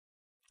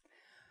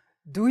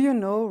Do you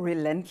know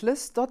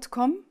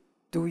relentless.com?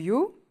 Do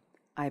you?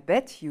 I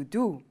bet you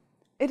do.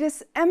 It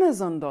is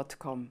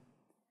Amazon.com.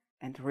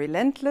 And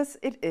relentless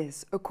it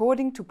is,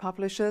 according to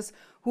publishers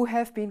who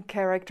have been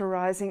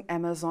characterizing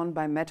Amazon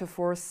by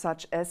metaphors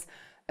such as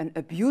an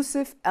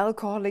abusive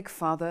alcoholic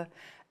father,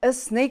 a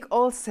snake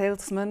oil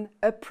salesman,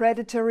 a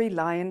predatory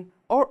lion,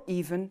 or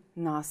even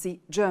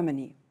Nazi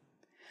Germany.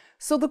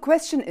 So the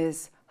question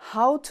is,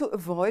 how to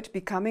avoid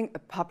becoming a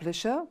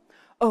publisher,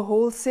 a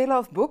wholesaler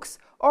of books,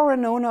 or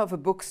an owner of a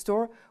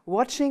bookstore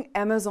watching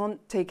Amazon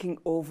taking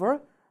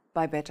over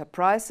by better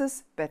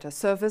prices, better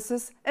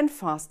services, and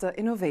faster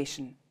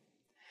innovation.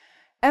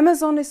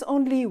 Amazon is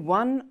only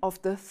one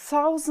of the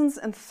thousands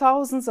and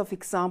thousands of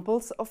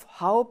examples of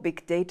how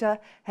big data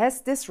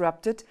has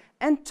disrupted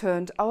and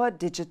turned our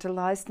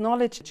digitalized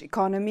knowledge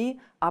economy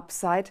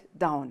upside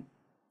down.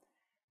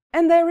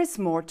 And there is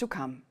more to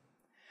come.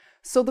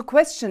 So the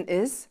question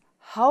is,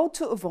 how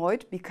to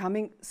avoid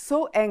becoming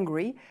so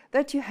angry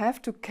that you have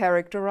to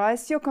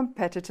characterize your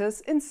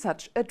competitors in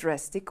such a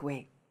drastic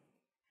way?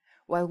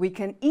 While we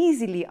can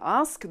easily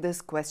ask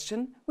this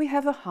question, we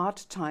have a hard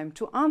time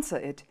to answer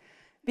it,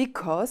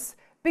 because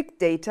big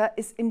data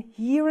is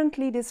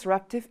inherently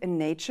disruptive in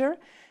nature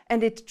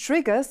and it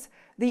triggers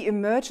the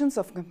emergence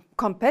of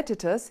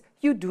competitors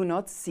you do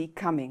not see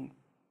coming.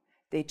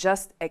 They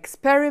just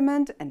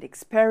experiment and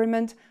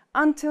experiment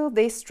until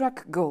they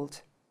struck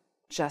gold.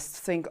 Just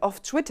think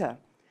of Twitter.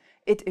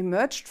 It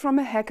emerged from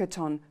a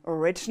hackathon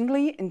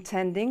originally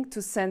intending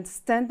to send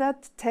standard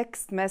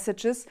text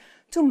messages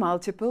to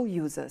multiple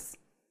users.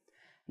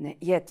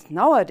 Yet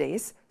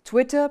nowadays,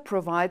 Twitter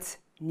provides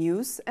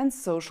news and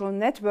social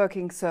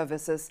networking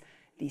services,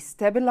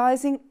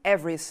 destabilizing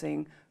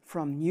everything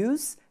from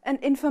news and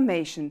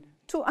information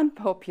to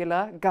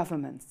unpopular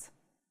governments.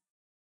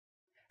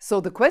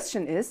 So the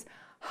question is,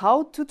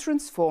 how to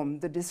transform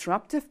the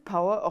disruptive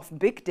power of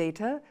big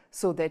data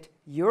so that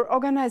your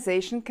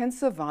organization can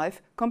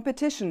survive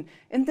competition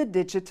in the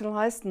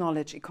digitalized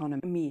knowledge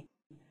economy,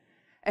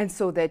 and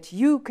so that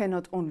you can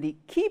not only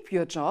keep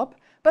your job,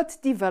 but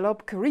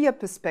develop career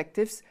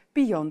perspectives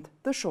beyond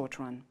the short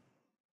run.